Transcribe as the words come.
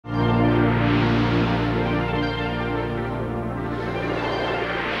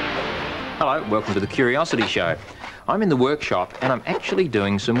Hello, welcome to the Curiosity Show. I'm in the workshop and I'm actually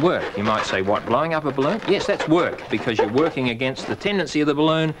doing some work. You might say, what, blowing up a balloon? Yes, that's work, because you're working against the tendency of the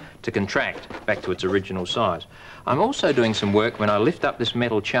balloon to contract back to its original size. I'm also doing some work when I lift up this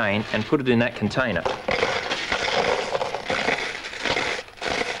metal chain and put it in that container.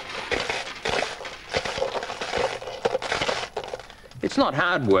 It's not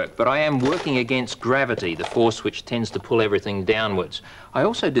hard work, but I am working against gravity, the force which tends to pull everything downwards. I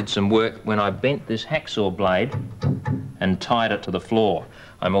also did some work when I bent this hacksaw blade and tied it to the floor.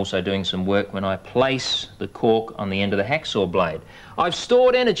 I'm also doing some work when I place the cork on the end of the hacksaw blade. I've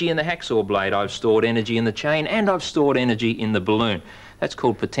stored energy in the hacksaw blade, I've stored energy in the chain, and I've stored energy in the balloon. That's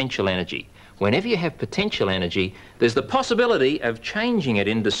called potential energy. Whenever you have potential energy, there's the possibility of changing it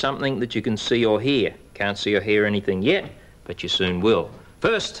into something that you can see or hear. Can't see or hear anything yet, but you soon will.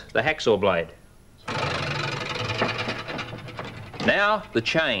 First, the hacksaw blade. Now, the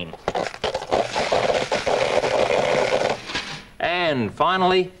chain. And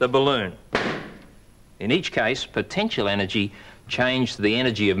finally, the balloon. In each case, potential energy changed to the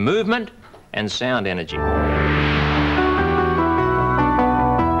energy of movement and sound energy.